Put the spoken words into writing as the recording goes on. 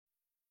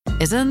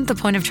Isn't the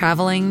point of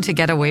traveling to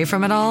get away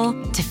from it all?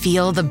 To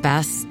feel the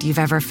best you've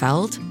ever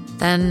felt?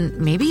 Then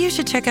maybe you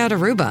should check out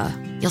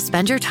Aruba. You'll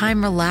spend your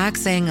time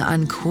relaxing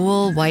on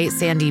cool, white,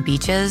 sandy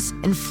beaches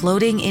and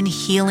floating in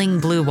healing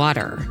blue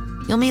water.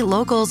 You'll meet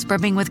locals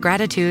brimming with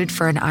gratitude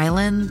for an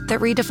island that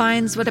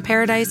redefines what a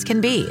paradise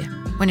can be.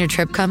 When your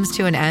trip comes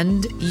to an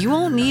end, you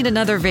won't need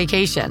another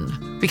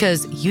vacation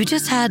because you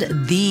just had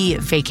the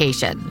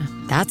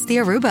vacation. That's the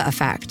Aruba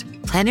effect.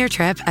 Plan your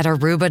trip at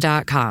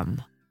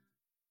Aruba.com.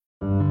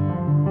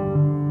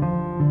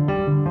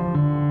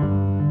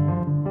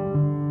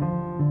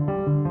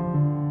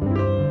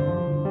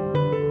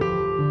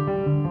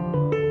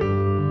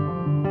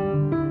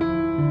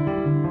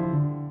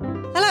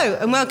 Hello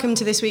and welcome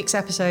to this week's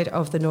episode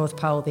of The North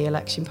Pole, the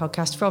election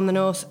podcast from the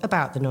North,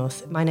 about the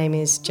North. My name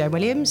is Joan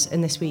Williams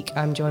and this week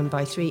I'm joined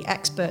by three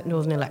expert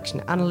Northern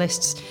election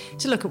analysts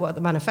to look at what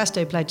the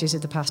manifesto pledges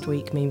of the past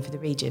week mean for the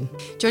region.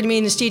 Joining me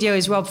in the studio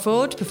is Rob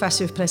Ford,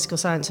 Professor of Political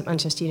Science at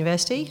Manchester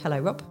University. Hello,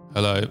 Rob.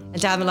 Hello.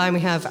 And down the line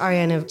we have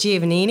Arianna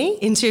Giovannini,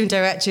 Interim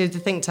Director of the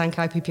think tank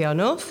IPPR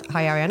North.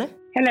 Hi, Arianna.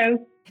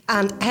 Hello.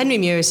 And Henry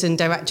Murison,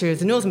 Director of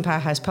the Northern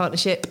Powerhouse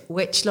Partnership,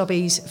 which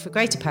lobbies for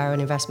greater power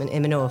and investment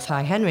in the North.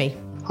 Hi, Henry.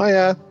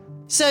 Hiya.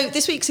 So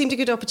this week seemed a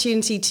good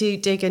opportunity to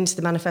dig into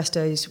the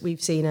manifestos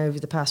we've seen over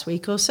the past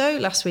week or so.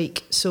 Last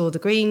week saw the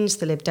Greens,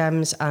 the Lib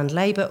Dems and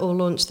Labour all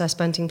launch their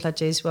spending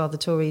pledges, while the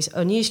Tories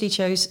unusually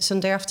chose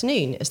Sunday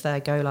afternoon as their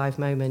go-live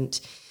moment.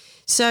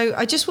 So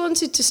I just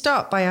wanted to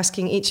start by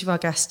asking each of our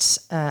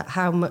guests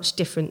how much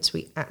difference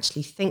we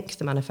actually think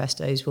the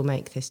manifestos will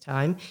make this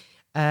time,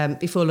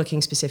 before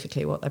looking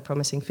specifically at what they're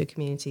promising for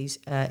communities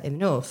in the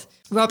North.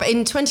 Rob,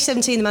 in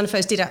 2017, the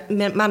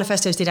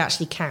manifestos did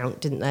actually count,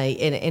 didn't they,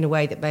 in a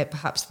way that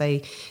perhaps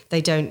they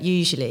don't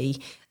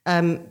usually.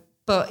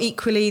 But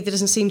equally, there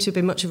doesn't seem to have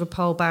been much of a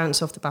poll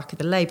bounce off the back of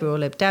the Labour or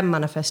Lib Dem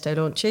manifesto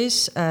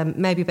launches.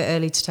 Maybe a bit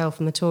early to tell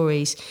from the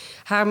Tories.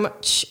 How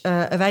much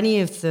of any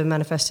of the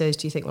manifestos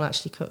do you think will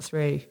actually cut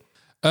through?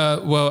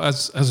 Well,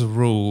 as a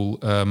rule,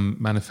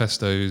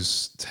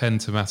 manifestos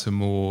tend to matter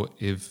more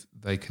if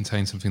they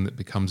contain something that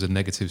becomes a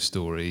negative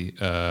story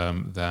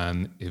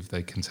than if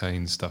they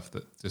contain stuff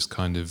that just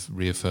kind of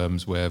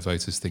reaffirms where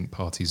voters think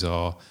parties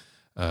are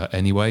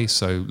anyway.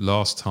 So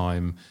last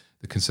time,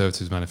 the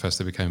Conservatives'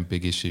 manifesto became a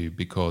big issue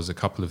because a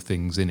couple of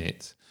things in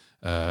it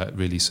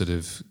really sort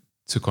of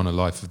took on a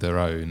life of their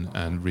own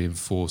and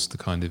reinforced the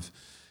kind of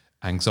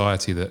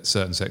anxiety that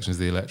certain sections of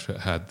the electorate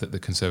had that the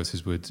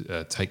Conservatives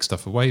would take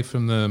stuff away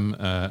from them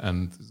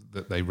and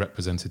that they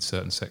represented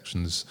certain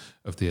sections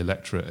of the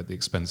electorate at the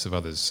expense of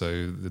others.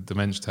 So the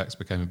dementia tax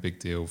became a big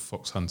deal,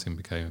 fox hunting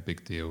became a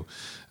big deal.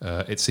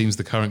 It seems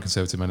the current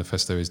Conservative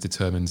manifesto is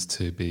determined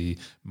to be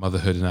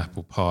motherhood and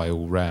apple pie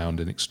all round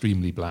and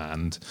extremely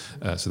bland,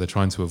 so they're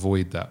trying to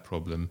avoid that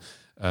problem.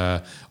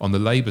 On the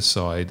Labour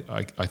side,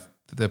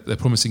 they're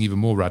promising even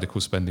more radical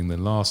spending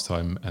than last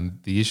time. And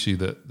the issue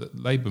that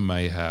Labour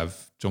may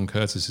have, John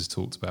Curtis has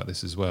talked about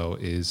this as well,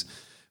 is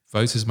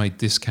voters may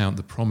discount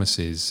the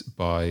promises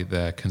by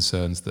their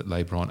concerns that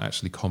Labour aren't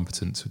actually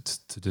competent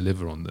to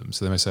deliver on them.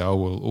 So they may say, oh,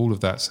 well, all of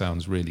that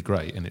sounds really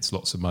great and it's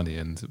lots of money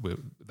and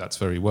that's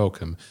very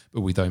welcome, but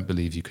we don't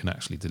believe you can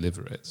actually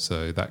deliver it.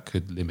 So that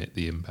could limit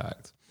the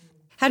impact.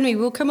 Henry,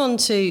 we'll come on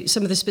to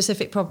some of the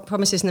specific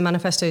promises in the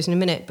manifestos in a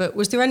minute, but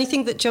was there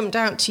anything that jumped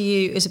out to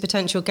you as a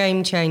potential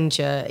game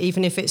changer,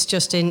 even if it's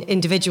just in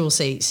individual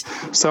seats?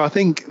 So I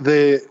think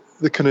the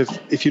kind of,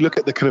 if you look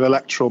at the kind of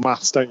electoral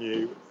maths, don't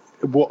you,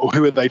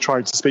 who are they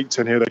trying to speak to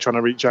and who are they trying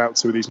to reach out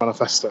to with these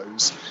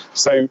manifestos?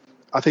 So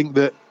I think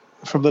that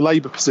from the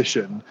Labour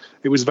position,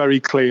 it was very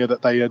clear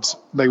that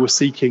they were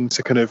seeking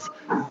to kind of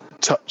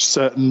touch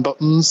certain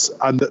buttons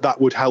and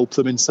that would help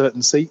them in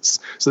certain seats.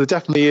 So there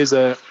definitely is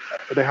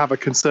they have a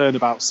concern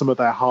about some of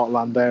their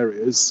heartland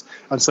areas.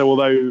 And so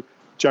although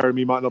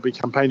Jeremy might not be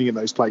campaigning in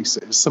those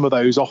places, some of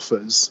those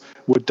offers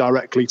were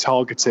directly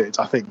targeted,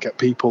 I think, at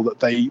people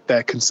that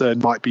their concern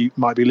might be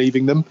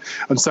leaving them.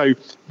 And so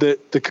the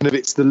kind of,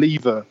 it's the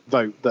Leaver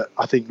vote that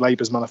I think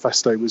Labour's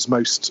manifesto was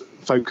most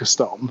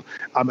focused on.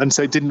 And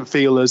so it didn't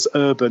feel as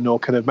urban or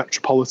kind of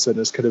metropolitan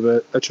as kind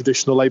of a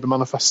traditional Labour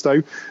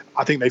manifesto.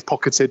 I think they've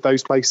pocketed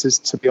those places,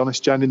 to be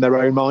honest, Jen, in their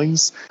own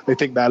minds. They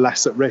think they're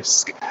less at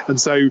risk. And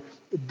so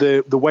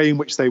the way in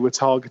which they were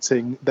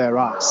targeting their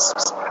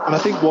asks, and I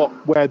think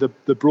where the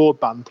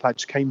broadband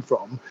pledge came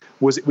from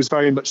was it was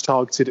very much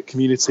targeted at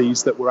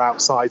communities that were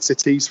outside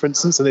cities, for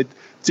instance, and it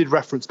did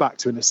reference back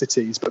to inner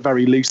cities, but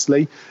very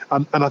loosely.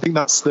 And I think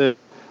that's a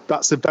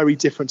very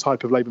different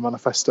type of Labour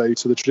manifesto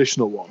to the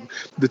traditional one.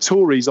 The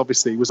Tories,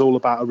 obviously, was all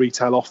about a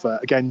retail offer,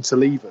 again, to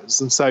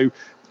leavers. And so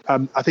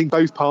I think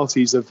both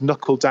parties have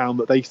knuckled down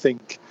that they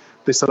think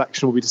this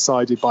election will be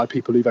decided by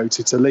people who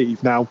voted to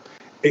leave. Now,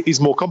 it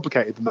is more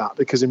complicated than that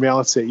because in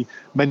reality,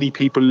 many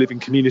people who live in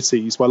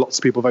communities where lots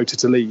of people voted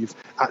to leave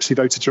actually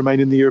voted to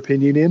remain in the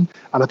European Union.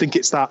 And I think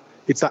it's that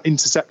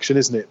intersection,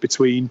 isn't it,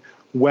 between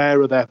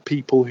where are there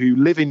people who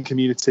live in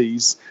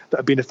communities that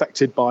have been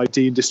affected by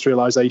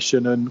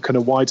deindustrialisation and kind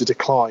of wider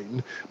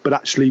decline, but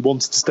actually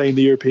wanted to stay in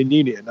the European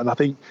Union. And I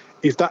think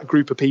if that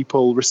group of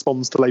people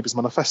responds to Labour's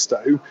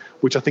manifesto,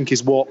 which I think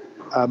is what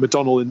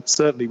McDonnell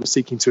certainly was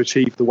seeking to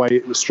achieve the way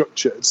it was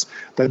structured,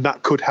 then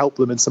that could help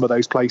them in some of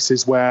those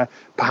places where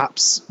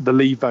perhaps the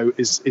Leave vote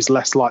is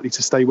less likely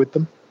to stay with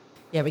them.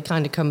 Yeah, we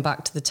kind of come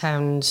back to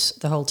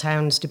the whole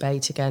towns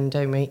debate again,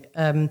 don't we?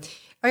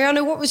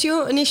 Ariana, what was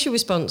your initial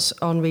response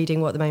on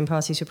reading what the main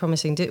parties were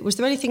promising? Was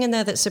there anything in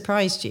there that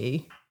surprised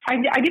you? I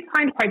did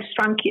find quite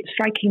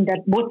striking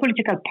that both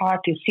political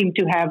parties seem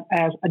to have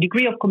a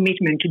degree of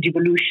commitment to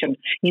devolution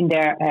in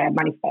their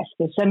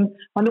manifestos. And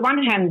on the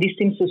one hand, this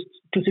seems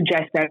to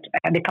suggest that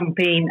the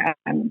campaign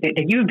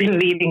that you've been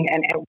leading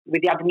and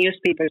with the other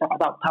newspapers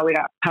about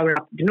power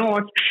up the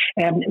North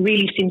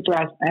really seems to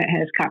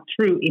has cut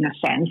through in a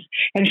sense,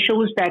 and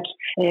shows that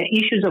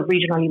issues of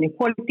regional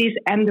inequalities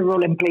and the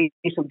role and place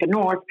of the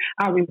North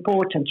are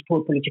important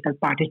for political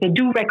parties. They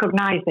do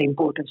recognize the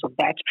importance of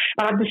that,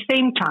 but at the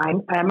same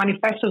time,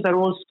 manifestos are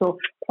also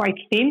quite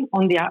thin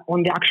on the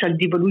actual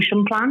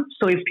devolution plan.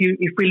 So if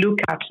we look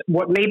at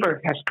what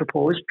Labour has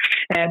proposed,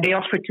 they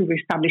offer to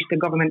reestablish the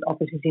government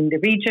offices in the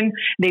region.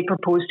 They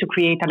propose to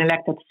create an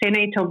elected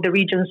Senate of the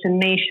regions and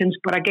nations.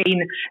 But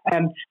again,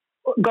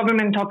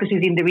 government offices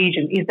in the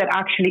region, is that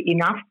actually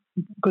enough?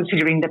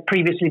 Considering that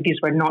previously these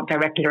were not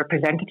directly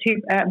representative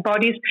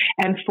bodies.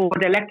 And for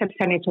the elected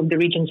Senates of the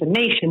regions and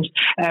nations,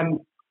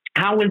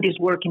 how will this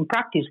work in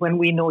practice when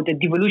we know that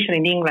devolution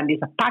in England is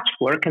a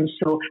patchwork? And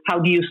so how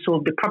do you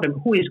solve the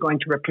problem? Who is going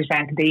to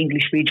represent the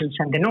English regions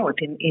and the North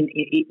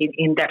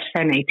in that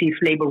Senate if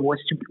Labour was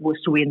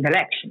to win the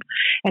election?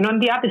 And on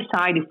the other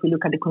side, if we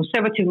look at the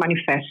Conservative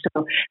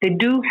manifesto, they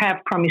do have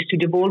promised to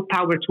devolve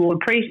power to all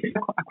places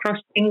across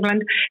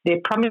England.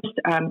 They promised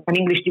an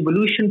English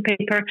devolution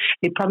paper.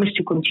 They promised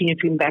to continue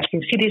to invest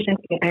in cities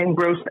and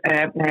growth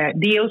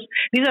deals.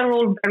 These are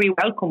all very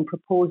welcome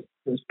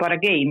proposals, but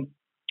again,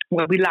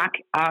 what we lack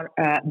are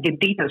the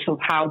details of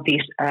how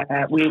this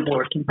will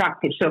work in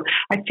practice. So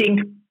I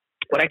think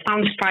what I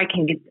found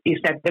striking is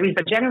that there is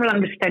a general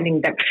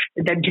understanding that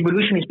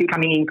devolution is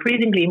becoming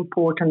increasingly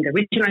important, the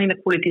regional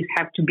inequalities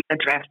have to be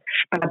addressed.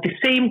 But at the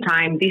same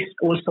time, this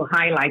also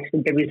highlights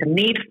that there is a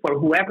need for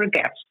whoever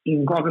gets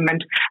in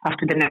government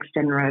after the next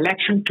general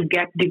election to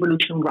get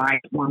devolution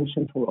right once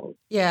and for all.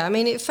 Yeah, I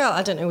mean, it felt,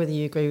 I don't know whether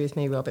you agree with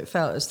me, Rob, it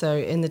felt as though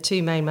in the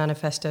two main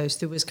manifestos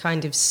there was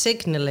kind of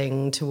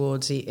signalling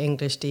towards the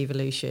English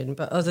devolution,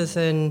 but other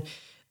than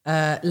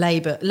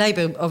Labour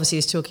obviously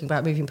is talking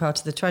about moving part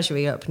of the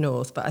Treasury up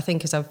north, but I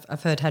think, as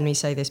I've heard Henry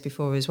say this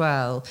before as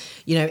well,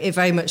 you know, it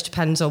very much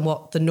depends on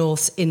what the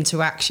North's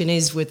interaction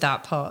is with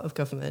that part of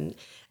government.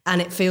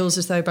 And it feels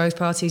as though both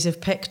parties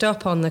have picked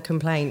up on the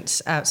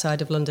complaints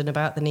outside of London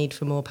about the need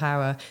for more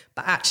power.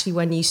 But actually,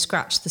 when you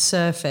scratch the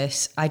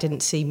surface, I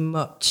didn't see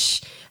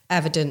much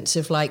evidence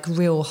of like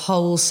real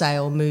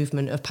wholesale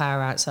movement of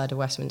power outside of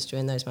Westminster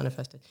in those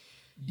manifestos.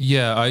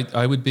 Yeah,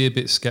 I would be a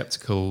bit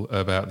sceptical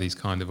about these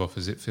kind of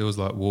offers. It feels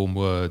like warm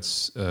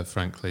words,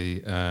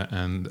 frankly.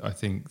 And I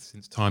think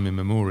since time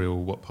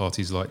immemorial, what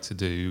parties like to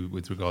do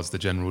with regards to the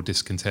general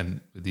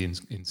discontent with the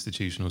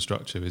institutional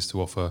structure is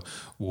to offer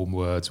warm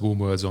words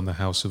on the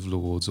House of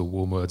Lords or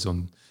warm words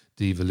on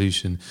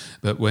devolution.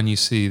 But when you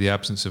see the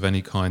absence of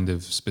any kind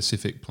of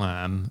specific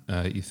plan,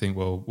 you think,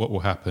 well, what will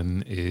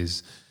happen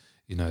is,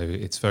 you know,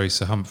 it's very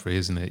Sir Humphrey,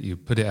 isn't it? You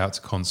put it out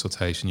to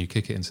consultation, you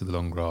kick it into the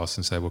long grass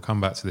and say, we'll come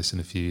back to this in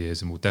a few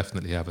years and we'll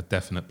definitely have a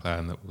definite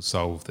plan that will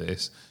solve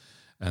this.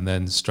 And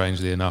then,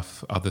 strangely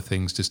enough, other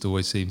things just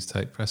always seem to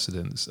take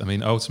precedence. I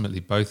mean,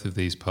 ultimately, both of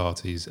these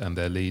parties and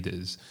their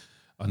leaders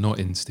are not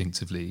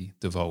instinctively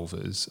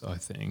devolvers, I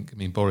think. I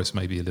mean, Boris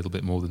maybe a little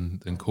bit more than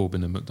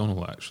Corbyn and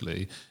McDonnell,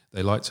 actually.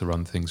 They like to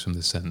run things from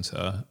the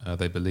centre.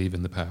 They believe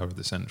in the power of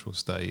the central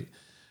state.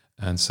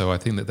 And so I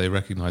think that they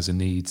recognise a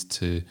need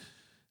to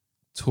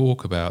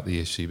talk about the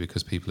issue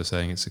because people are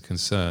saying it's a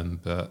concern,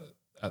 but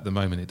at the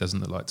moment it doesn't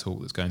look like talk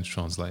that's going to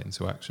translate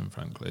into action,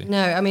 frankly.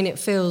 No, I mean, it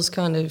feels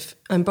kind of,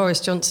 and Boris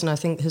Johnson, I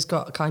think, has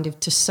got kind of,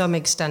 to some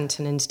extent,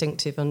 an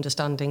instinctive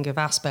understanding of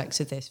aspects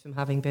of this from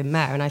having been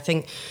mayor. And I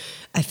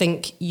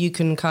think you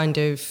can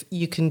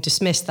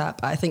dismiss that,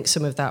 but I think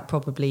some of that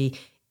probably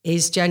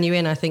is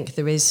genuine. I think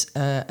there is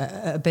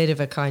a bit of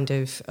a kind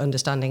of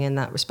understanding in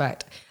that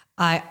respect.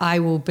 I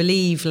will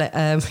believe,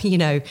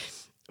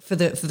 for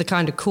the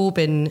kind of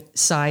Corbyn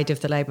side of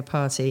the Labour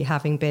Party,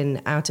 having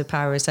been out of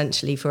power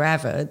essentially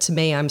forever, to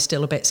me, I'm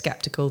still a bit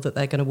sceptical that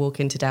they're going to walk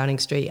into Downing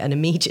Street and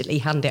immediately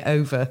hand it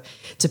over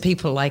to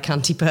people like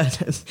Andy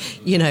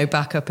Burnham,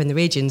 back up in the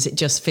regions. It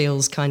just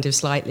feels kind of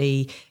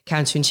slightly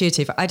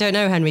counterintuitive. I don't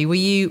know, Henry, were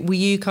you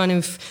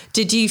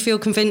did you feel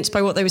convinced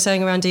by what they were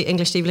saying around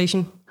English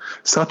devolution?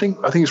 So I think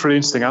it's really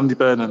interesting. Andy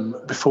Burnham,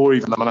 before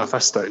even the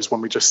manifestos, when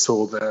we just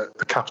saw the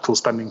capital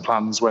spending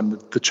plans, when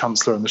the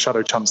Chancellor and the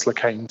Shadow Chancellor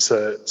came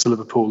to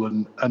Liverpool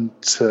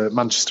and to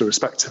Manchester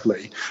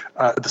respectively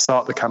at the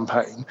start of the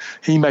campaign,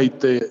 he made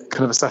the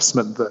kind of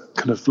assessment that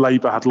kind of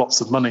Labour had lots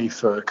of money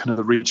for kind of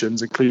the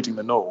regions, including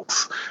the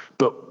North,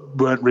 but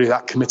weren't really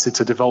that committed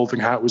to devolving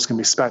how it was going to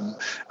be spent.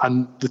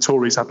 And the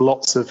Tories had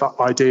lots of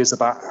ideas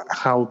about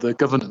how the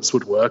governance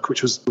would work,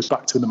 which was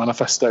back to in the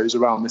manifestos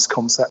around this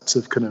concept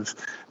of kind of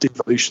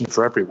devolution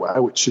for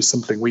everywhere, which is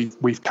something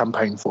we've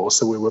campaigned for,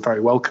 so we were very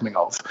welcoming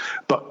of.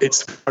 But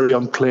it's very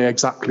unclear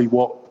exactly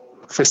what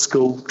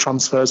fiscal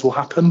transfers will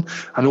happen,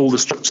 and all the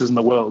structures in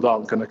the world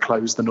aren't going to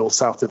close the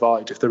north-south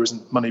divide if there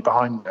isn't money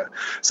behind it.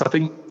 So I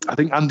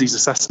think Andy's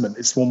assessment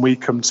is one we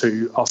come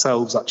to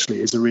ourselves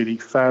actually is a really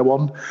fair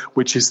one,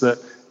 which is that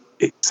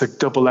it's a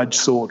double-edged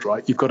sword,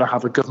 right? You've got to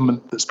have a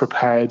government that's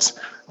prepared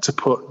to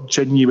put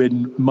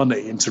genuine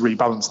money into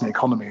rebalancing the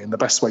economy, and the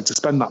best way to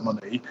spend that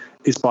money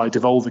is by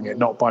devolving it,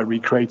 not by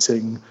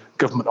recreating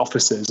government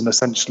offices and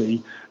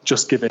essentially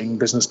just giving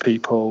business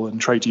people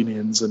and trade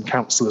unions and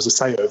councillors a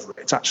say over it.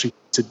 It's actually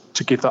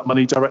to give that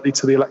money directly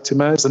to the elected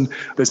mayors. And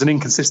there's an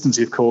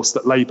inconsistency, of course,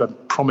 that Labour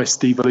promised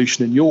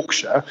devolution in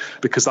Yorkshire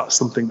because that's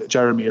something that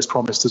Jeremy has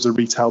promised as a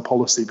retail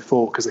policy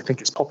before because they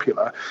think it's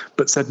popular,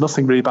 but said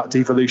nothing really about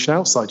devolution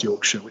outside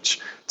Yorkshire, which,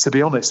 to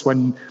be honest,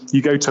 when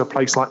you go to a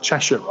place like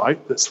Cheshire,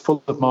 right, that's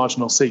full of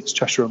marginal seats,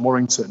 Cheshire and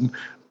Warrington,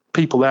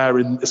 people there,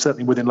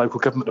 certainly within local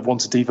government, have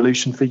wanted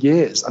devolution for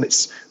years, and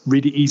it's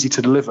really easy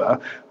to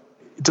deliver.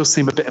 It does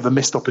seem a bit of a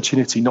missed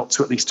opportunity not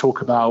to at least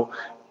talk about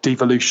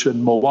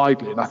devolution more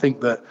widely. And I think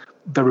that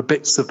there are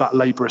bits of that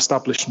Labour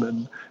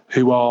establishment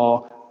who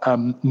are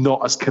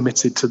not as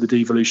committed to the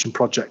devolution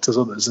project as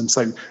others. And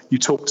so you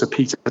talk to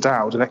Peter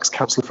Dowd, an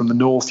ex-councillor from the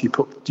north, you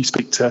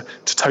speak to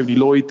Tony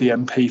Lloyd, the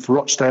MP for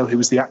Rochdale, who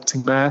was the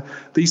acting mayor.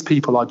 These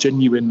people are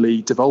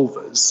genuinely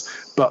devolvers,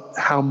 but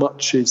how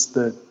much is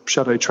the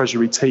Shadow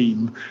Treasury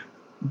team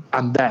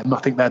and them, I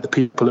think they're the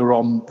people who are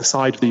on the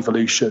side of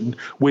devolution,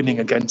 winning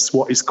against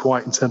what is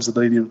quite, in terms of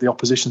the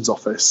opposition's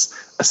office,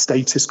 a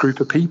statist group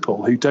of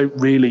people who don't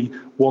really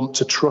want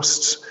to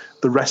trust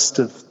the rest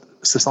of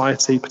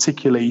society,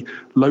 particularly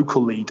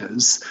local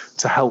leaders,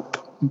 to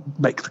help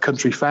make the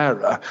country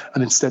fairer,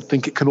 and instead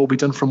think it can all be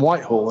done from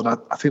Whitehall. And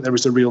I think there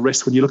is a real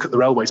risk when you look at the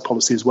railways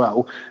policy as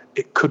well.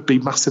 It could be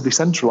massively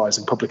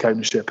centralising public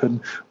ownership. And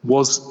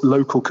was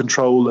local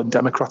control and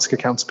democratic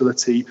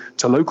accountability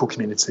to local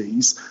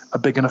communities a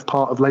big enough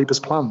part of Labour's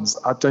plans?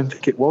 I don't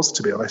think it was,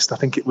 to be honest. I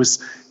think it was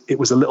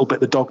a little bit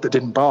the dog that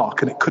didn't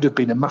bark, and it could have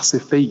been a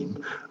massive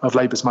theme of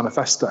Labour's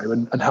manifesto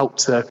and helped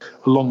to,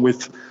 along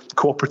with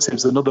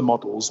cooperatives and other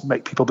models,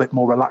 make people a bit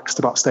more relaxed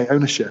about state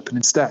ownership. And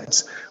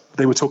instead,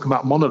 they were talking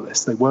about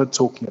monoliths. They weren't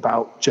talking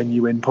about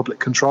genuine public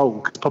control,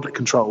 because public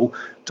control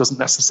doesn't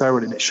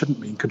necessarily, and it shouldn't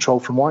mean, control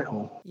from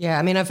Whitehall. Yeah,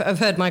 I mean, I've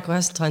heard Michael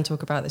Heseltine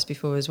talk about this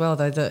before as well,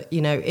 though, that,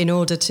 you know, in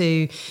order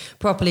to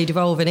properly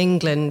devolve in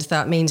England,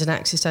 that means an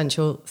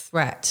existential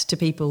threat to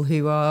people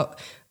who are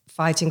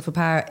fighting for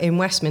power in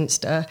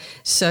Westminster.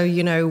 So,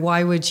 you know,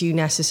 why would you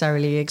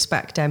necessarily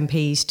expect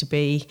MPs to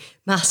be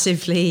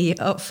massively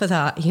up for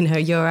that? You know,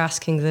 you're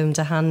asking them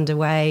to hand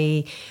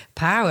away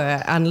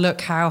power, and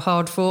look how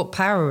hard fought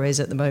power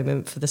is at the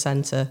moment for the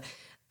centre.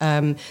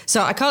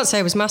 So I can't say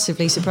I was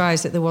massively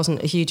surprised that there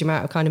wasn't a huge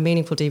amount of kind of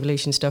meaningful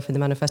devolution stuff in the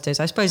manifestos.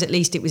 I suppose at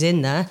least it was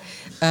in there.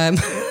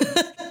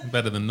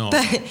 Better than not.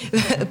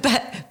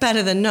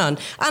 Better than none.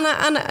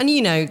 And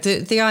you know,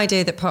 the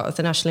idea that part of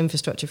the National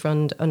Infrastructure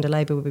Fund under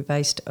Labour will be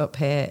based up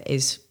here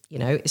is, you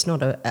know, it's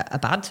not a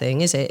bad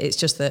thing, is it? It's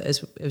just that,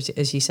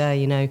 as you say,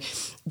 you know,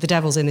 the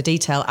devil's in the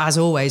detail, as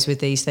always with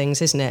these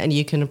things, isn't it? And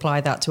you can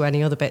apply that to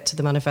any other bit to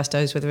the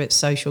manifestos, whether it's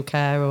social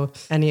care or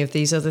any of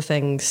these other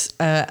things.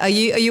 Are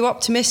you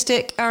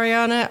optimistic,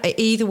 Ariana?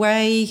 Either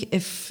way,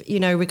 if, you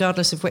know,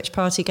 regardless of which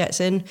party gets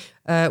in,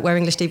 where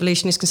English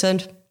devolution is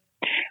concerned?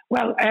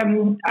 Well,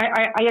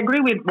 I agree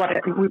with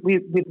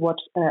what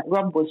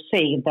Rob was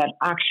saying, that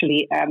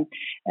actually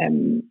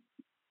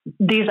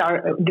these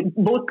are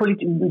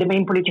the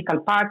main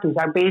political parties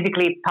are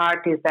basically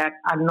parties that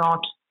are not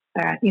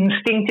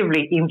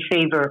instinctively in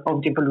favor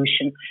of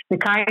devolution. They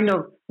kind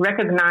of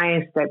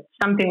recognize that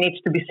something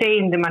needs to be said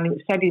in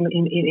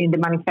the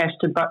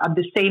manifesto, but at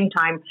the same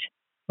time,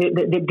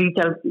 the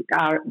details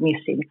are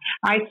missing.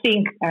 I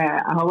think,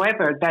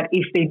 however, that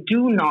if they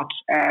do not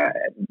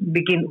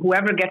begin,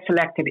 whoever gets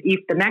elected, if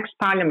the next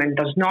parliament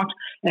does not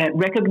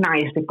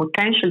recognize the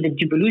potential that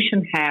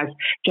devolution has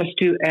just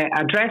to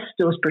address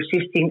those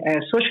persisting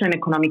social and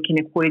economic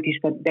inequalities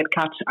that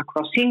cut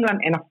across England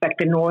and affect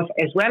the north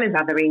as well as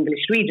other English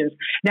regions,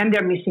 then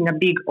they're missing a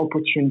big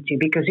opportunity.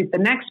 Because if the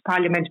next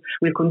parliament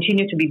will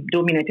continue to be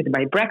dominated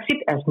by Brexit,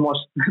 as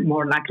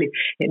more likely,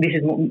 this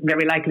is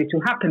very likely to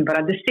happen, but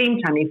at the same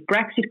time, if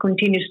Brexit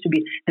continues to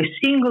be the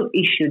single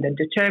issue that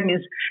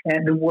determines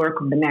the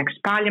work of the next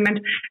parliament,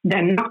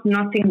 then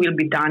nothing will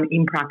be done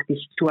in practice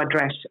to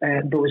address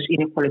those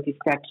inequalities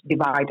that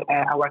divide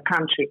our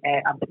country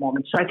at the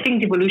moment. So I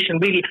think devolution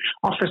really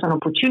offers an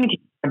opportunity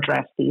to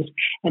address these.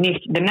 And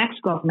if the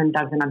next government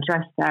doesn't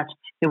address that,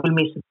 they will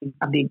miss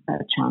a big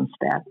chance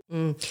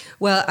there.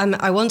 Well,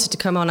 I wanted to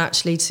come on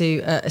actually to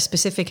a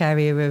specific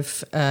area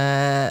of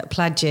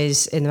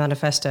pledges in the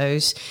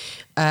manifestos,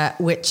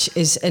 which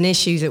is an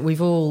issue that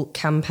we've all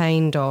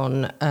campaigned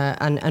on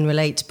and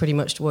relates pretty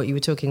much to what you were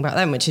talking about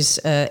then, which is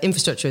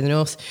infrastructure in the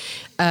north.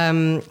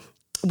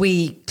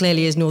 We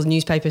clearly, as northern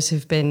newspapers,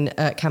 have been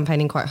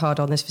campaigning quite hard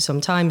on this for some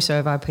time.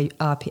 So have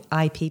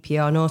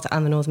IPPR North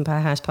and the Northern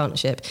Powerhouse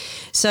Partnership.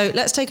 So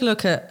let's take a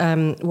look at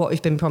what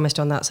we've been promised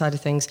on that side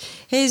of things.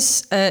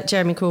 Here's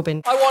Jeremy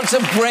Corbyn. I want to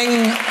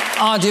bring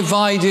our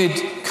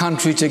divided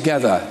country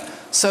together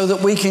so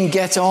that we can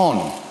get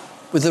on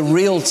with the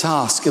real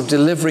task of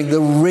delivering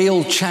the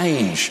real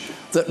change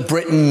that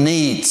Britain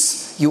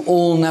needs. You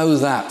all know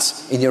that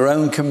in your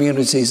own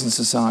communities and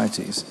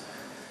societies.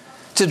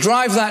 To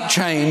drive that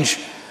change,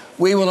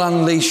 we will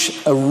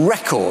unleash a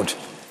record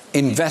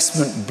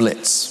investment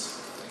blitz,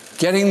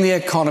 getting the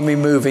economy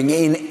moving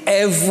in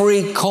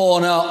every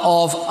corner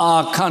of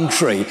our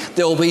country.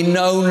 There will be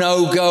no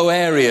no-go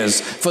areas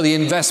for the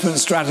investment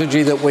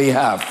strategy that we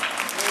have.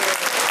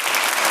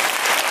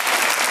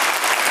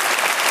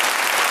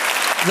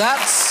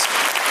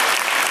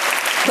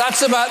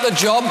 That's about the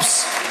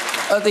jobs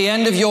at the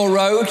end of your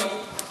road.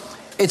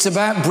 It's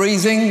about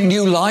breathing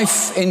new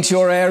life into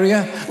your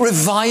area,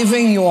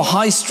 reviving your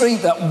high street,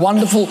 that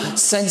wonderful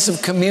sense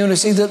of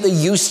community that there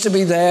used to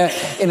be there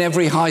in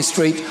every high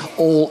street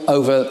all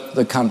over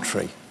the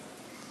country.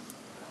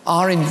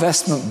 Our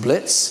investment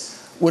blitz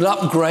will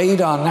upgrade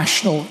our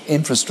national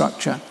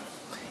infrastructure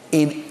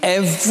in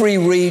every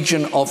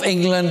region of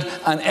England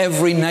and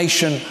every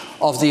nation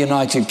of the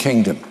United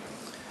Kingdom.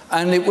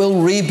 And it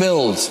will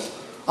rebuild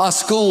our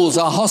schools,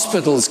 our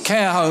hospitals,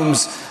 care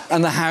homes,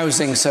 and the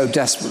housing so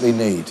desperately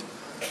need.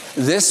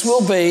 This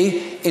will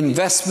be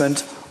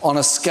investment on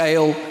a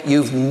scale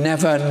you've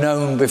never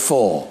known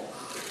before,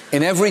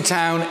 in every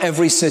town,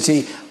 every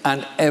city,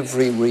 and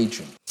every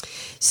region.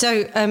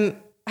 So,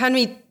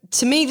 Henry,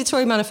 to me, the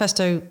Tory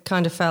manifesto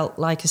kind of felt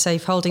like a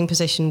safe holding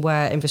position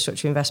where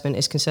infrastructure investment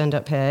is concerned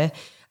up here.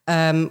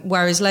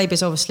 Whereas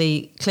Labour's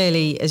obviously,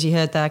 clearly, as you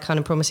heard there, kind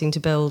of promising to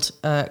build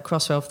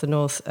Crossrail for the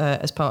North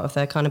as part of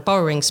their kind of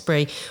borrowing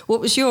spree. What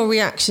was your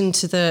reaction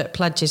to the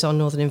pledges on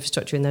northern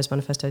infrastructure in those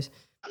manifestos?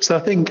 So I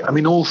think,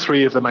 all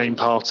three of the main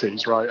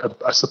parties, right,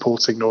 are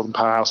supporting Northern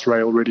Powerhouse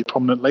Rail really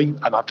prominently,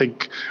 and I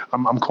think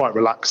I'm quite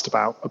relaxed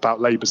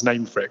about Labour's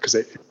name for it because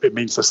it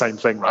means the same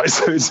thing, right?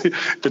 So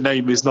the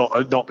name is not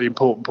the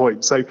important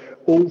point. So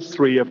all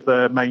three of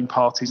the main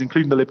parties,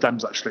 including the Lib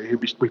Dems, actually, who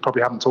we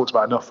probably haven't talked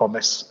about enough on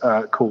this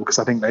call, because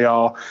I think they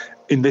are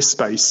in this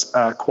space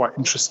quite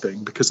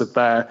interesting because of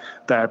their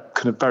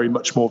kind of very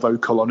much more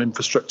vocal on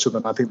infrastructure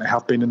than I think they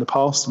have been in the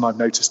past. And I've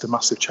noticed a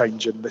massive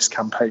change in this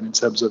campaign in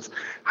terms of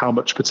how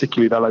much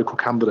particularly their local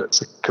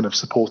candidates are kind of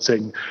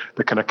supporting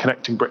the kind of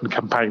Connecting Britain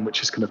campaign,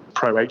 which is kind of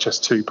pro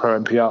HS2, pro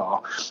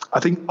NPR. I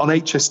think on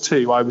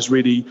HS2, I was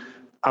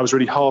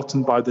really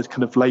heartened by the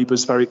kind of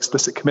Labour's very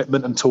explicit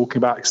commitment and talking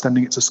about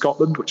extending it to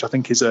Scotland, which I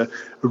think is a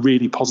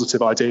really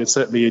positive idea.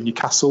 Certainly in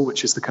Newcastle,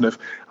 which is the kind of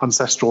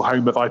ancestral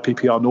home of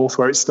IPPR North,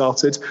 where it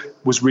started,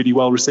 was really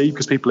well received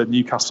because people in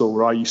Newcastle,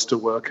 where I used to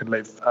work and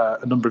live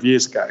a number of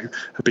years ago,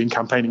 have been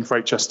campaigning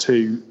for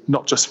HS2,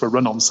 not just for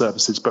run-on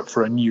services, but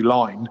for a new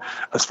line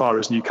as far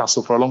as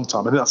Newcastle for a long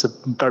time. I think that's a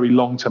very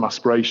long-term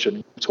aspiration.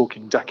 We're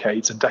talking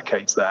decades and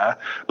decades there,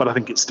 but I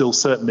think it's still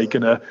certainly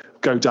going to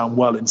go down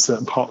well in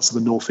certain parts of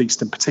the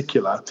northeast in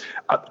particular.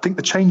 I think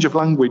the change of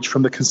language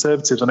from the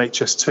Conservatives on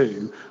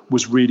HS2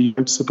 was really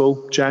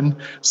noticeable, Jen.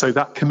 So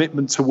that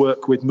commitment to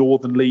work with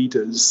northern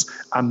leaders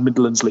and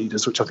Midlands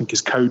leaders, which I think is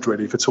code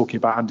really for talking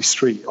about Andy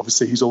Street,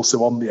 obviously who's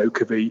also on the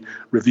Oakervie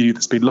review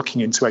that's been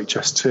looking into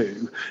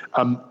HS2,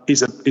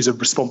 is a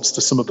response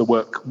to some of the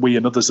work we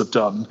and others have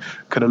done,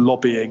 kind of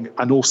lobbying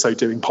and also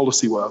doing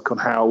policy work on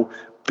how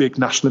big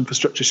national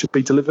infrastructure should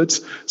be delivered.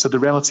 So the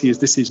reality is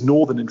this is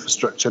northern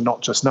infrastructure,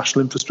 not just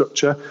national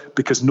infrastructure,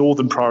 because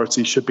northern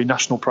priorities should be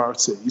national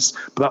priorities.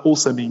 But that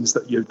also means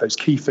that those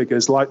key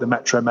figures like the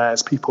Metro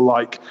mayors, people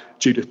like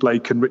Judith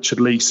Blake and Richard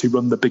Leese who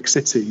run the big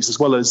cities, as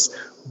well as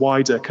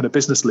wider kind of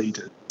business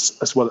leaders,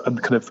 as well,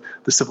 and kind of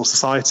the civil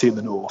society in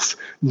the north,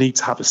 need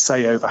to have a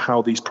say over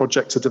how these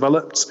projects are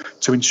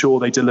developed to ensure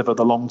they deliver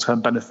the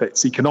long-term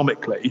benefits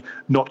economically,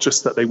 not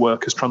just that they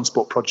work as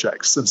transport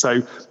projects. And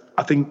so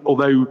I think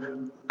although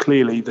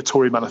clearly the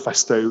Tory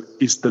manifesto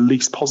is the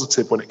least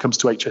positive when it comes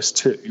to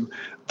HS2,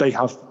 they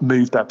have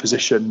moved their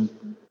position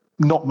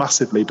not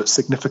massively, but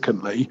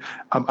significantly.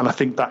 And I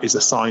think that is a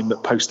sign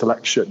that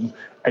post-election,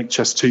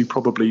 HS2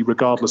 probably,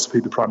 regardless of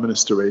who the Prime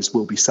Minister is,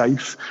 will be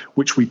safe,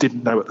 which we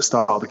didn't know at the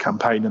start of the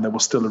campaign. And there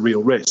was still a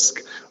real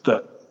risk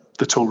that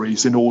the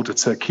Tories, in order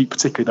to keep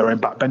particularly their own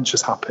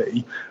backbenchers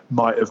happy,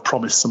 might have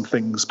promised some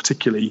things,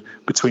 particularly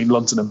between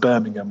London and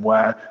Birmingham,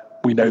 where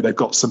we know they've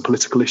got some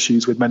political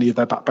issues with many of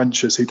their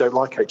backbenchers who don't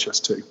like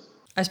HS2.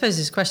 I suppose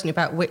there's a question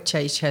about which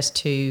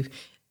HS2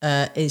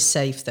 is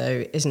safe,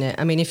 though, isn't it?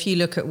 I mean, if you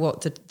look at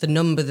what the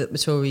number that the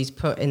Tories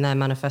put in their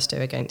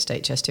manifesto against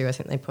HS2, I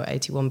think they put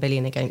 81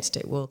 billion against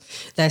it. Well,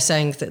 they're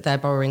saying that their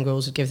borrowing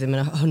rules would give them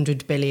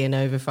 100 billion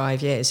over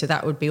 5 years. So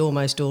that would be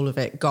almost all of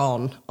it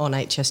gone on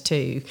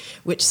HS2,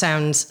 which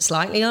sounds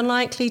slightly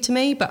unlikely to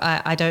me, but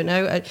I don't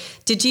know.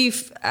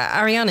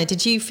 Arianna,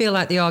 did you feel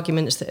like the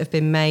arguments that have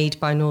been made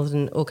by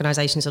Northern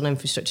organisations on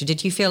infrastructure,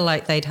 did you feel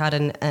like they'd had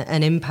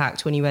an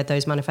impact when you read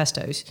those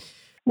manifestos?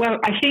 Well,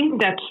 I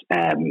think that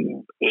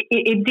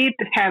it did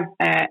have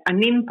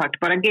an impact,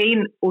 but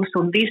again, also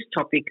on this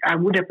topic, I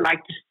would have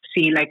liked to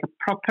see like a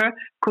proper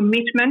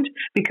commitment,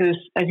 because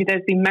as it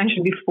has been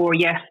mentioned before,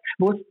 yes,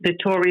 both the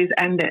Tories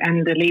and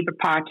the Labour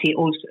Party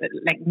also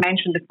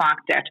mentioned the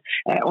fact that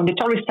on the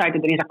Tory side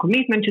there is a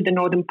commitment to the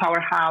Northern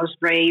Powerhouse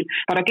rail,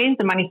 but again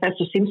the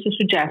manifesto seems to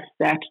suggest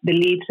that the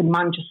Leeds and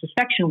Manchester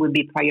section will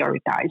be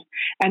prioritised,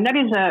 and that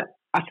is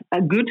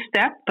a good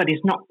step, but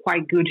it's not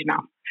quite good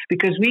enough.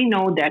 Because we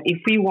know that if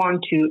we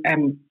want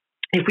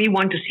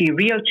to see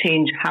real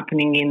change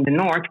happening in the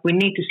north, we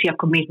need to see a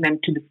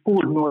commitment to the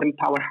full Northern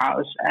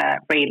Powerhouse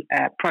rail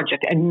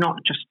project and not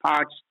just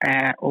parts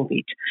of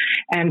it.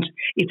 And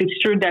if it's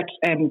true that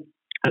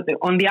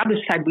on the other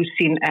side, we've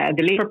seen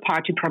the Labour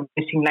Party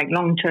promising like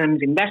long-term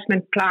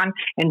investment plan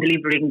and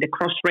delivering the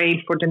cross-rail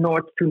for the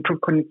north to improve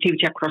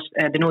connectivity across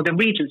the northern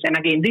regions. And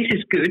again, this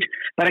is good,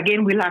 but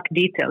again, we lack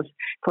details.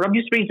 For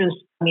obvious reasons,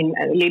 I mean,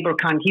 Labour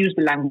can't use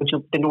the language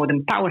of the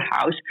Northern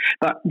Powerhouse,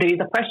 but there is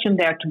a question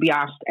there to be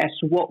asked as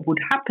to what would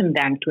happen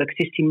then to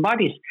existing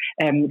bodies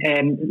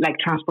like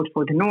Transport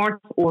for the North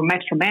or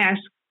Metro Mass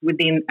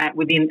within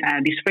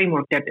this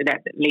framework that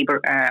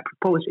Labour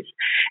proposes.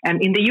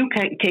 In the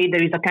UK,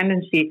 there is a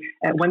tendency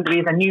when there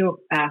is a new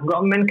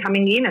government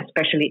coming in,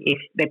 especially if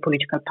the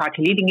political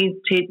party leading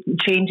it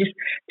changes,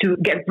 to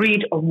get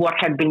rid of what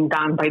had been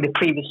done by the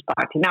previous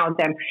party. Now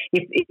then,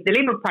 if the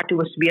Labour Party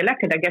was to be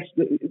elected, I guess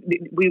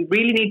we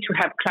really need to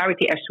have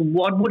clarity as to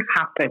what would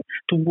happen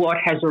to what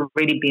has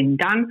already been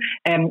done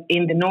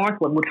in the north,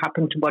 what would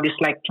happen to bodies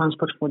like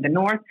Transport for the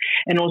North,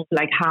 and also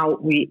like how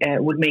we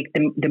would make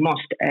the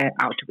most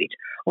out of it.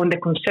 On the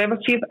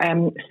Conservative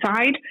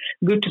side,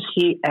 good to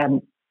see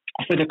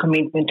further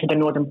commitment to the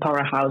Northern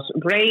Powerhouse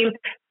rail,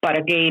 but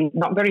again,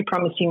 not very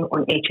promising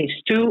on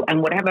HS2,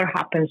 and whatever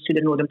happens to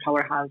the Northern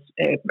Powerhouse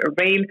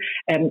rail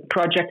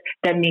project,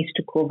 that needs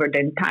to cover the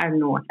entire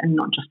north and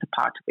not just a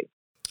part of it.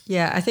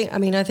 Yeah, I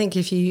think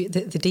if you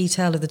the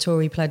detail of the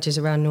Tory pledges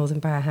around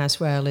Northern Powerhouse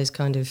Rail is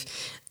kind of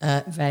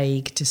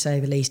vague, to say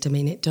the least. I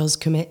mean, it does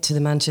commit to the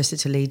Manchester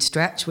to Leeds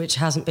stretch, which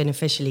hasn't been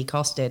officially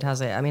costed,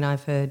 has it? I mean,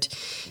 I've heard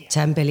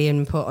 10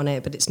 billion put on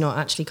it, but it's not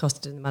actually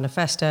costed in the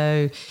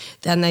manifesto.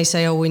 Then they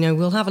say,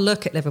 we'll have a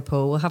look at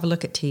Liverpool, we'll have a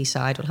look at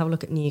Teesside, we'll have a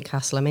look at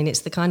Newcastle. I mean,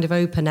 it's the kind of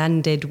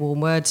open-ended,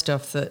 warm word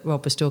stuff that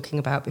Rob was talking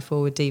about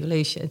before with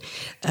devolution.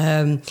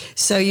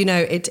 So,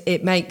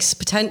 it makes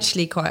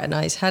potentially quite a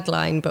nice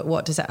headline, but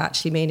what does it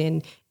actually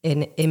mean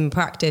in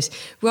practice?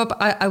 Rob,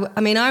 I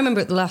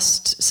remember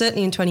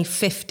certainly in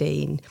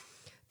 2015,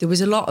 there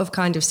was a lot of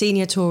kind of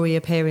senior Tory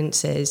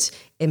appearances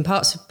in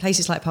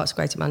places like parts of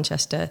Greater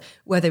Manchester,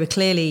 where they were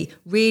clearly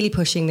really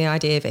pushing the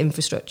idea of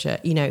infrastructure.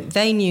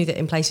 They knew that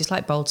in places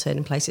like Bolton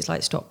and places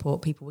like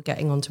Stockport, people were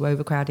getting onto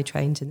overcrowded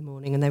trains in the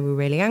morning, and they were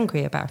really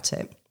angry about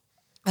it.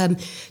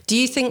 Do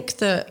you think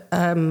that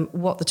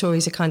what the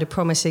Tories are kind of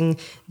promising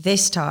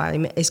this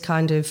time is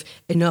kind of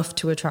enough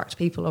to attract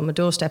people on the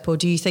doorstep, or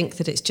do you think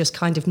that it's just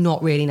kind of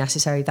not really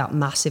necessarily that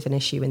massive an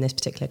issue in this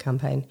particular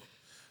campaign?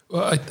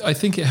 Well, I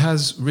think it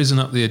has risen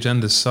up the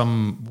agenda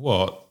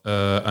somewhat.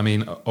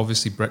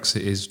 Obviously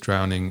Brexit is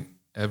drowning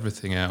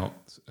everything out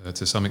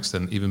to some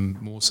extent, even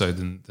more so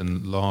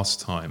than last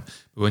time.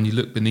 But when you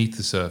look beneath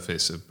the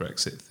surface of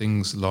Brexit,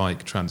 things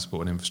like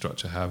transport and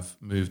infrastructure have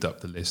moved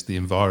up the list. The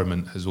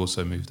environment has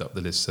also moved up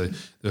the list. So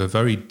there are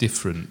very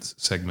different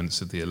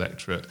segments of the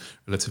electorate,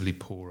 relatively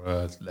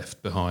poorer,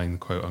 left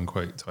behind, quote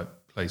unquote, type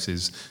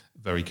places,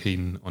 very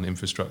keen on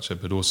infrastructure,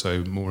 but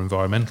also more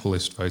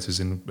environmentalist voters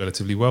in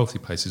relatively wealthy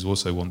places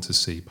also want to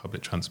see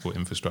public transport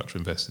infrastructure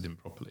invested in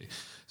properly.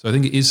 So I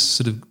think it is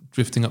sort of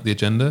drifting up the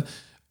agenda.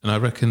 And I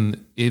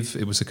reckon if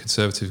it was a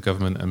Conservative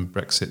government and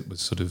Brexit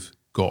was sort of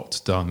got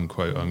done,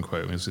 quote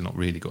unquote, it's not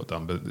really got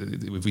done, but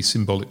if we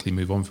symbolically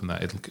move on from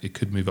that, it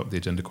could move up the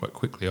agenda quite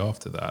quickly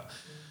after that.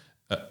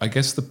 I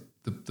guess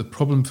the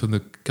problem from the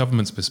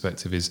government's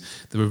perspective is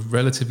there's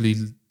relatively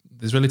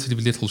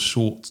little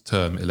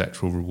short-term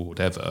electoral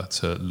reward ever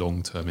to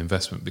long-term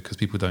investment, because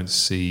people don't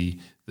see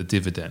the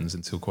dividends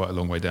until quite a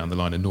long way down the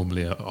line, and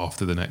normally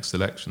after the next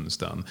election's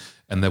done.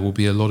 And there will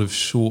be a lot of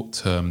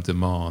short-term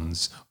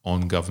demands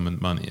on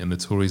government money, and the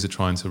Tories are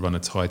trying to run a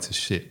tighter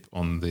ship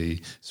on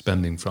the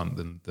spending front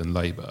than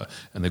Labour.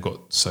 And they've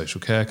got social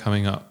care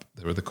coming up.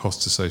 There are the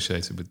costs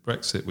associated with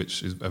Brexit,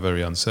 which are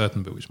very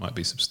uncertain, but which might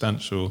be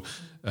substantial.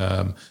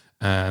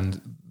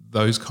 And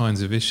those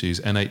kinds of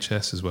issues,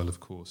 NHS as well, of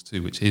course,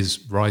 too, which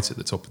is right at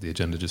the top of the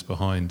agenda just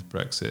behind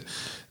Brexit,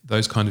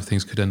 those kind of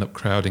things could end up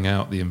crowding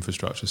out the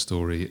infrastructure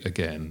story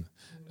again.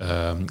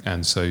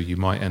 And so you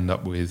might end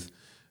up with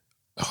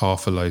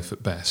half a loaf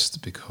at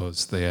best,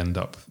 because their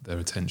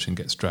attention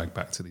gets dragged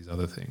back to these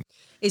other things.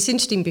 It's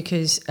interesting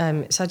because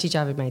Sajid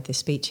Javid made this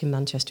speech in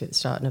Manchester at the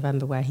start of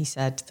November where he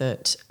said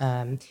that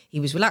he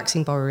was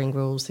relaxing borrowing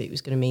rules, that it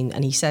was going to mean,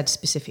 and he said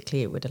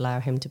specifically it would allow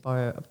him to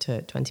borrow up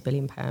to £20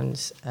 billion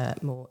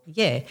more a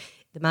year.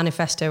 The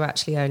manifesto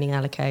actually only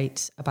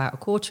allocates about a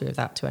quarter of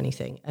that to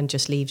anything and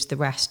just leaves the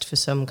rest for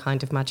some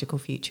kind of magical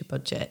future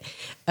budget.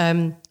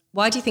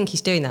 Why do you think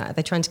he's doing that? Are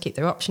they trying to keep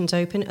their options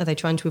open? Are they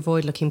trying to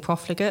avoid looking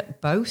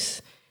profligate?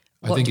 Both?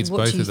 I think it's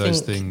both of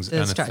those things,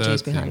 and a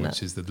third thing,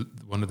 which is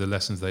one of the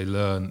lessons they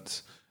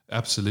learnt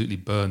last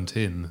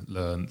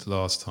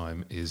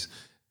time, is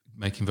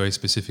making very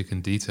specific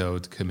and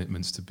detailed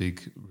commitments to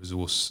big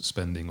resource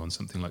spending on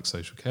something like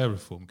social care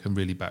reform can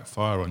really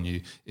backfire on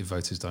you if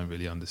voters don't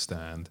really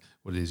understand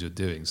what it is you're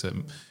doing. So,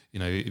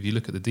 if you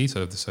look at the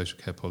detail of the social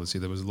care policy,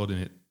 there was a lot in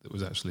it that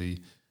was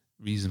actually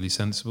reasonably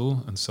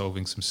sensible and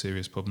solving some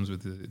serious problems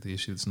with the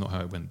issue. That's not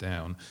how it went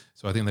down.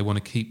 So I think they want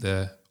to keep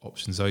their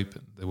options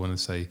open. They want to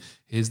say,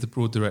 here's the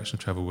broad direction of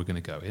travel we're going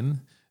to go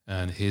in,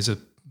 and here's a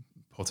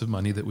pot of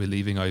money that we're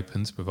leaving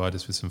open to provide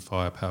us with some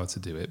firepower to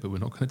do it, but we're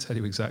not going to tell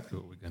you exactly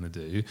what we're going to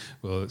do.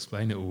 We'll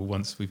explain it all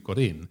once we've got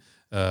in.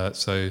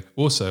 So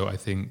also, I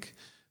think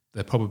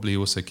they're probably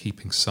also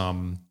keeping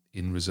some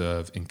in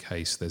reserve in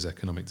case there's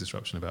economic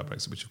disruption about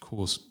Brexit, which of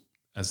course,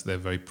 as they're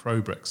very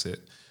pro-Brexit,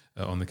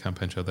 on the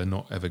campaign trail, they're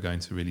not ever going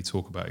to really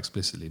talk about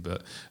explicitly,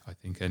 but I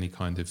think any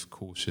kind of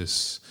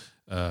cautious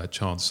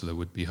chancellor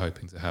would be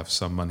hoping to have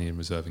some money in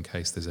reserve in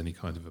case there's any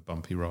kind of a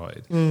bumpy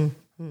ride.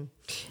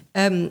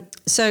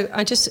 So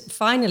I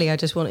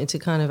just wanted to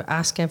kind of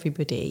ask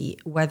everybody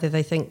whether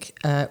they think,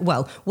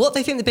 what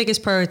they think the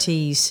biggest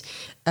priorities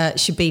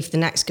should be for the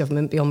next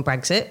government beyond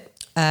Brexit.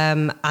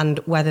 And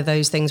whether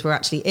those things were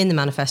actually in the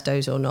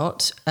manifestos or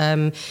not.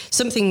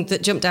 Something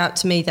that jumped out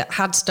to me that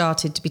had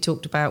started to be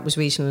talked about was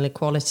regional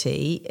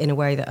inequality in a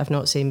way that I've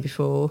not seen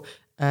before.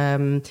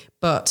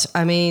 But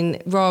I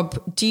mean,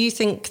 Rob, do you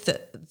think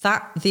that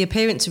the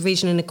appearance of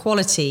regional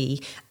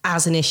inequality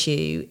as an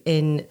issue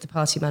in the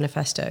party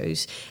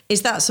manifestos,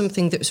 is that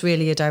something that's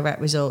really a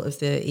direct result of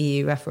the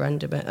EU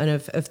referendum and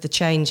of the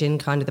change in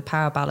kind of the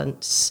power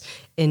balance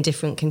in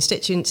different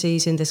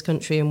constituencies in this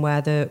country and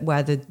where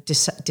the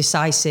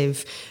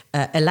decisive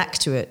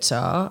electorates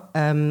are?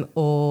 And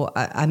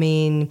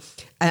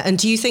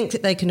do you think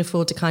that they can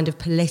afford to kind of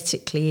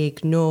politically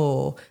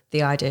ignore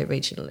the idea of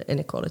regional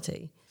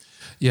inequality?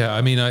 Yeah,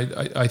 I mean,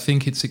 I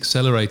think it's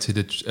accelerated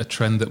a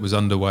trend that was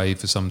underway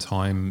for some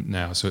time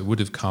now. So it would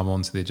have come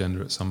onto the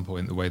agenda at some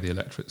point, the way the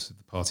electorates of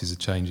the parties are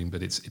changing,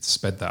 but it's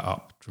sped that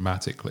up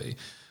dramatically.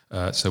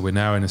 So we're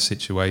now in a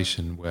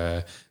situation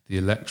where the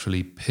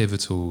electorally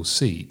pivotal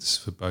seats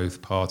for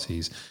both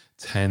parties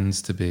tends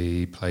to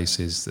be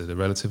places that are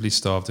relatively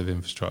starved of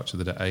infrastructure,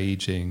 that are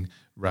ageing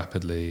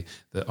rapidly,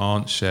 that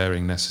aren't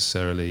sharing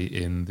necessarily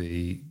in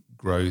the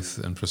growth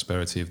and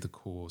prosperity of the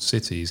core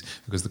cities,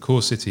 because the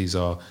core cities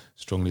are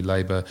strongly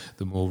Labour,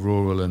 the more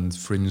rural and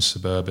fringe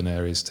suburban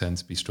areas tend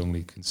to be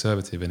strongly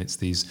Conservative, and it's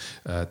these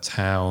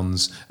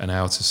towns and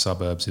outer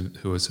suburbs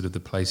who are sort of the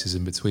places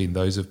in between.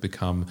 Those have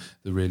become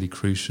the really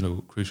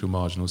crucial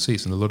marginal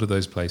seats, and a lot of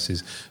those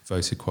places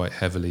voted quite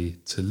heavily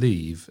to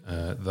leave,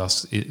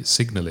 thus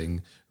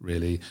signalling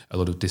really a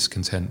lot of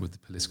discontent with the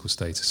political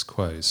status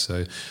quo.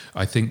 So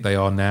I think they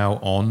are now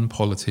on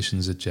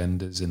politicians'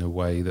 agendas in a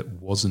way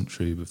that wasn't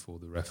true before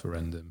the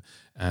referendum.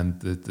 And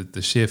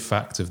the sheer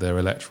fact of their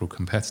electoral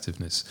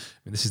competitiveness, I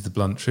mean, this is the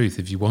blunt truth.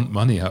 If you want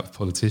money out of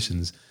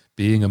politicians,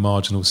 being a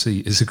marginal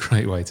seat is a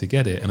great way to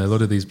get it. And a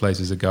lot of these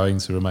places are going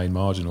to remain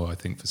marginal, I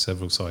think, for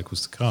several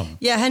cycles to come.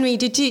 Yeah, Henry,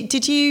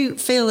 did you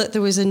feel that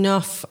there was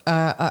enough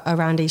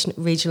around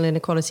regional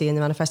inequality in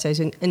the manifestos?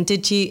 And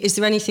is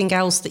there anything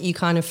else that you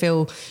kind of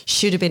feel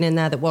should have been in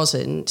there that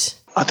wasn't?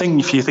 I think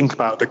if you think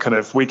about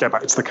we go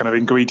back to the kind of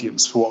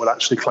ingredients for what would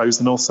actually close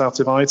the north-south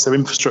divide. So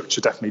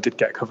infrastructure definitely did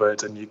get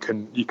covered, and you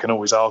can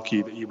always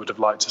argue that you would have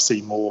liked to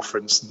see more, for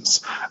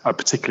instance,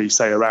 particularly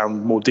say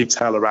around more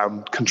detail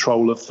around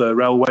control of the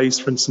railways,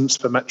 for instance,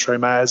 for metro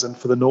mayors and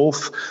for the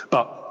north.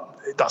 But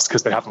that's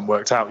because they haven't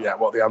worked out yet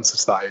what the answer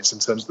to that is in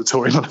terms of the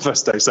Tory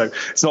manifesto. So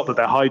it's not that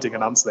they're hiding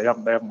an answer; they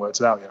haven't worked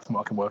it out yet, from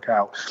what I can work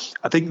out.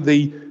 I think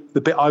the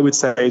bit I would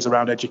say is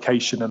around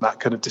education and that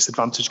kind of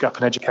disadvantage gap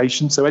in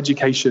education. So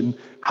education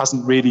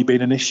hasn't really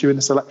been an issue in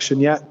this election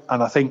yet,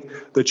 and I think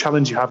the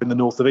challenge you have in the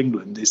north of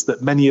England is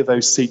that many of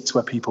those seats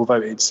where people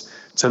voted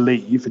to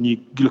leave, and you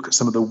look at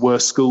some of the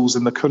worst schools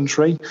in the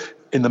country,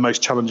 in the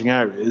most challenging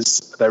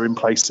areas, they're in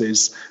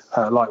places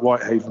like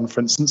Whitehaven,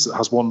 for instance, that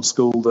has one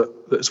school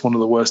that's one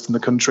of the worst in the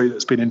country,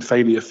 that's been in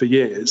failure for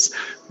years.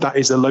 That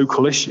is a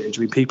local issue. I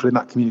mean, people in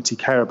that community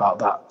care about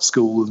that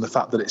school and the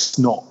fact that it's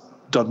not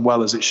done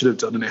well as it should have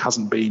done, and it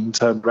hasn't been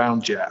turned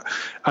around yet.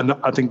 And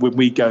I think when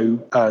we go,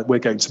 we're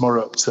going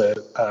tomorrow up to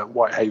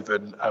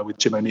Whitehaven with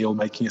Jim O'Neill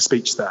making a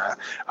speech there,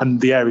 and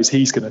the areas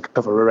he's going to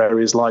cover are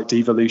areas like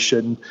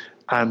devolution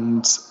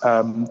and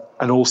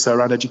also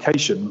around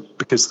education,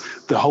 because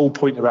the whole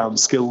point around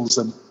skills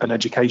and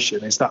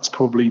education is that's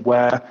probably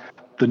where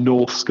the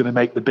North's going to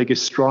make the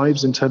biggest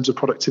strides in terms of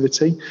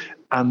productivity.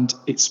 And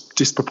it's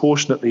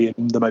disproportionately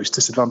in the most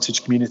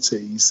disadvantaged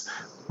communities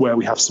where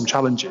we have some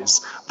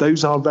challenges.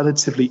 Those are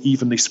relatively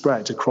evenly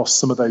spread across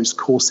some of those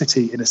core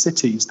inner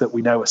cities that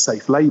we know are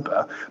safe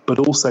Labour, but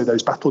also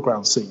those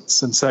battleground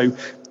seats. And so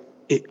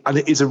it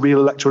is a real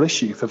electoral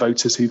issue for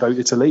voters who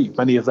voted to leave.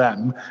 Many of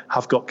them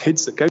have got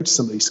kids that go to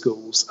some of these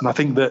schools. And I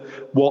think that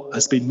what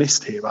has been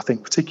missed here, I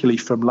think particularly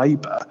from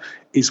Labour,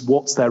 is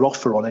what's their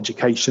offer on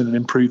education and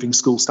improving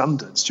school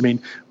standards. Do you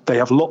mean they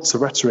have lots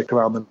of rhetoric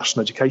around the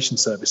National Education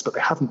Service, but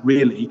they haven't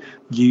really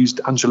used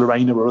Angela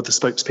Rayner or other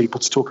spokespeople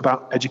to talk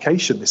about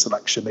education this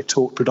election. They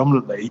talk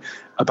predominantly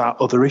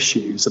about other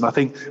issues. And I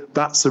think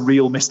that's a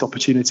real missed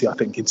opportunity, I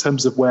think, in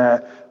terms of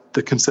where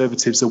the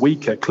Conservatives are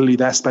weaker. Clearly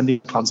their spending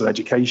plans on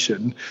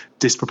education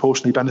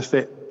disproportionately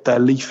benefit their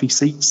leafy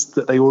seats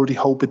that they already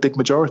hold with big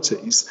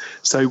majorities.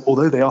 So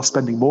although they are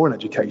spending more on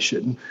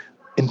education,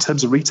 in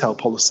terms of retail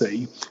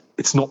policy,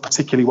 it's not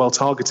particularly well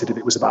targeted if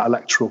it was about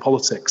electoral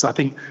politics. I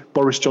think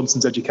Boris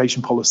Johnson's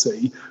education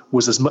policy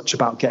was as much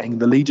about getting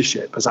the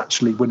leadership as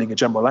actually winning a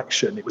general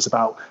election. It was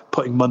about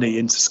putting money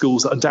into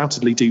schools that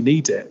undoubtedly do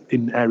need it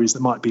in areas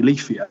that might be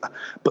leafier.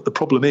 But the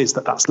problem is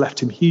that that's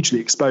left him hugely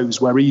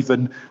exposed, where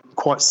even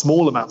quite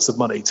small amounts of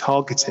money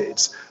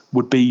targeted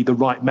would be the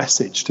right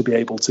message to be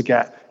able to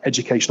get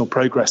educational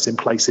progress in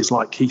places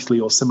like Keighley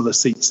or similar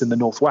seats in the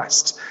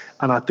Northwest.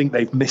 And I think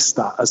they've missed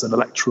that as an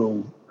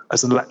electoral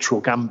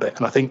gambit.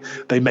 And I think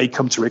they may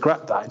come to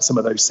regret that in some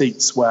of those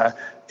seats where,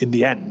 in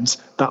the end,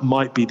 that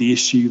might be the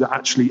issue that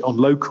actually on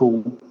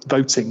local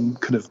voting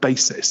kind of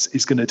basis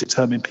is going to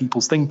determine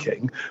people's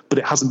thinking, but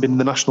it hasn't been in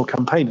the national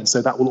campaign. And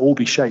so that will all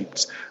be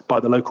shaped by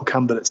the local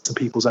candidates and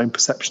people's own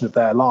perception of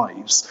their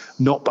lives,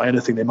 not by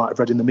anything they might have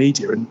read in the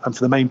media. And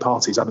for the main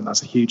parties, I think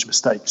that's a huge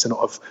mistake to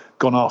not have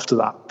gone after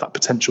that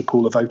potential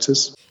pool of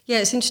voters. Yeah,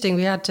 it's interesting.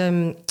 We had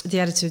the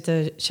editor of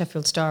the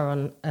Sheffield Star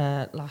on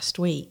last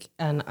week,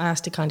 and I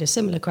asked a kind of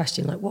similar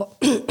question, like what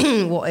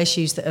what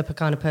issues that are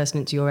kind of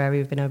pertinent to your area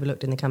have been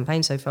overlooked in the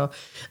campaign so far?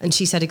 And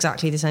she said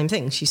exactly the same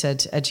thing. She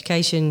said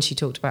education. She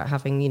talked about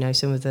having,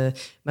 some of the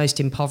most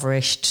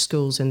impoverished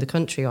schools in the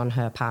country on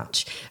her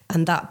patch,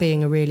 and that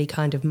being a really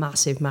kind of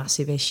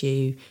massive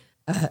issue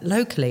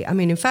locally. I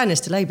mean, in fairness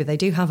to Labour, they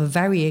do have a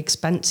very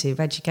expensive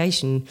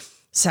education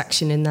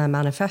section in their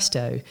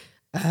manifesto.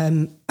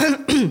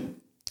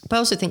 But I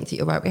also think that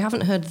you're right. We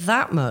haven't heard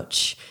that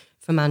much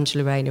from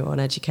Angela Rayner on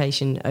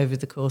education over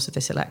the course of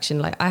this election.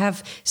 Like, I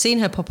have seen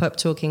her pop up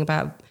talking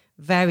about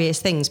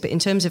various things, but in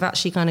terms of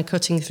actually kind of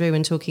cutting through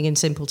and talking in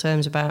simple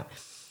terms about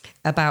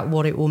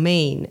what it will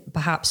mean,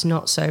 perhaps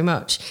not so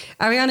much.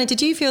 Arianna, did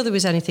you feel there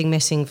was anything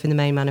missing from the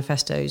main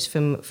manifestos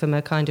from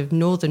a kind of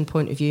northern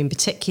point of view in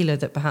particular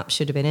that perhaps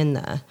should have been in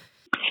there?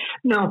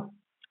 No.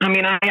 I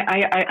mean,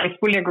 I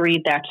fully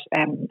agree that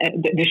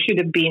there should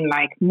have been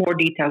more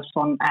details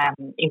on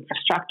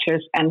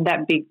infrastructures, and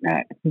that big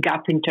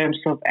gap in terms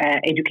of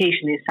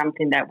education is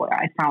something that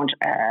I found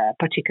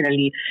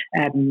particularly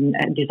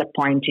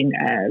disappointing,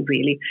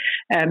 really.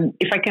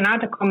 If I can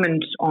add a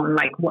comment on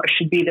what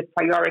should be the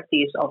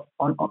priorities of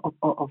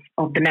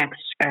the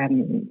next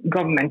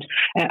government,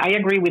 I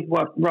agree with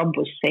what Rob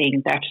was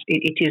saying, that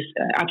it is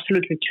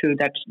absolutely true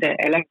that the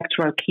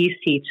electoral key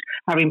seats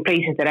are in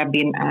places that have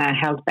been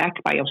held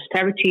back by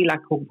austerity,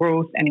 lack of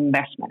growth and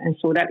investment. And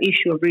so that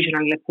issue of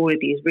regional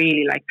inequality is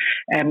really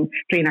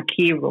playing a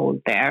key role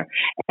there.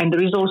 And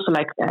there is also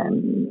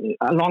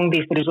along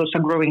this, there is also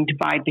a growing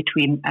divide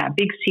between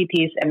big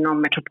cities and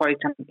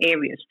non-metropolitan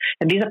areas.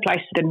 And this applies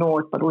to the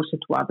north, but also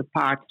to other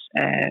parts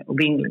of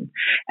England.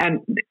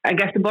 And I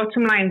guess the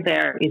bottom line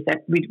there is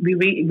that we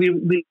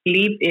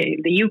believe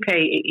the UK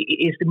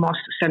is the most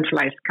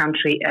centralized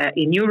country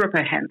in Europe,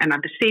 and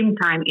at the same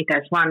time, it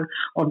has one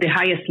of the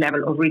highest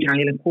level of regional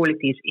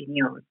inequalities in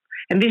Europe.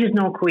 And this is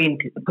no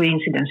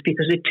coincidence,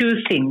 because the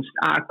two things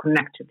are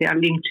connected. They are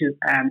linked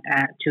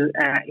to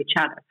each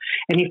other.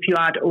 And if you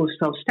add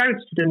also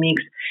austerity to the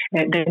mix,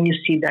 then you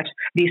see that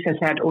this has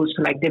had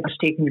also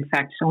devastating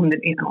effects on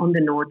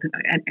the north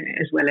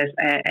as well as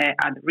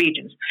other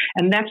regions.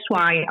 And that's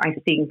why I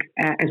think,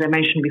 as I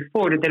mentioned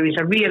before, that there is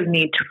a real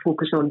need to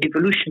focus on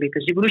devolution,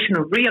 because devolution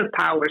of real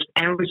powers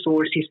and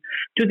resources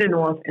to the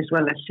north as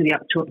well as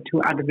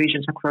to other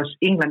regions across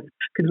England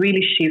could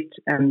really shift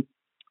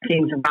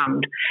things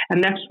around.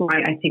 And that's why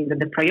I think that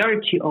the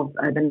priority of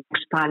the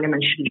next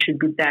parliament should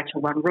be that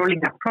one rolling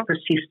a proper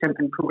system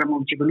and program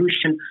of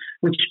devolution,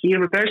 which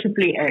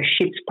irreversibly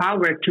shifts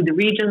power to the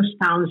regions,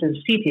 towns and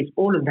cities,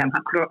 all of them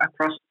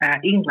across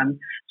England,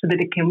 so that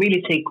they can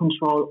really take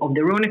control of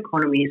their own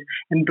economies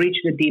and bridge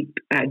the deep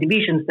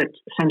divisions that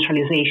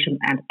centralisation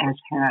has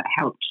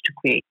helped to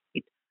create.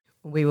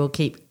 We will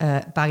keep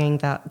banging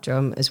that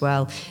drum as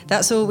well.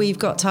 That's all we've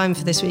got time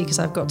for this week, as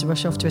I've got to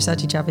rush off to a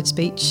Sajid Javid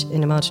speech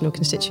in a marginal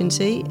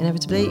constituency,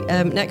 inevitably.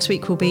 Next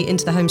week we'll be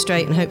into the home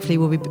straight, and hopefully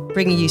we'll be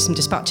bringing you some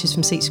dispatches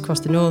from seats across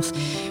the north.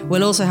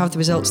 We'll also have the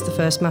results of the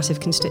first massive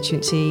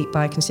constituency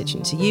by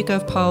constituency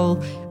YouGov poll,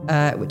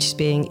 which is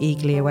being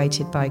eagerly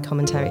awaited by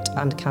commentariat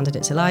and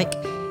candidates alike.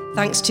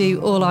 Thanks to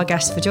all our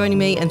guests for joining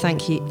me, and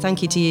thank you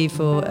to you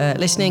for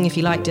listening. If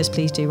you liked us,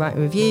 please do write a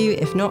review.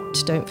 If not,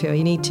 don't feel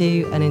you need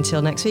to. And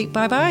until next week,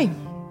 bye bye.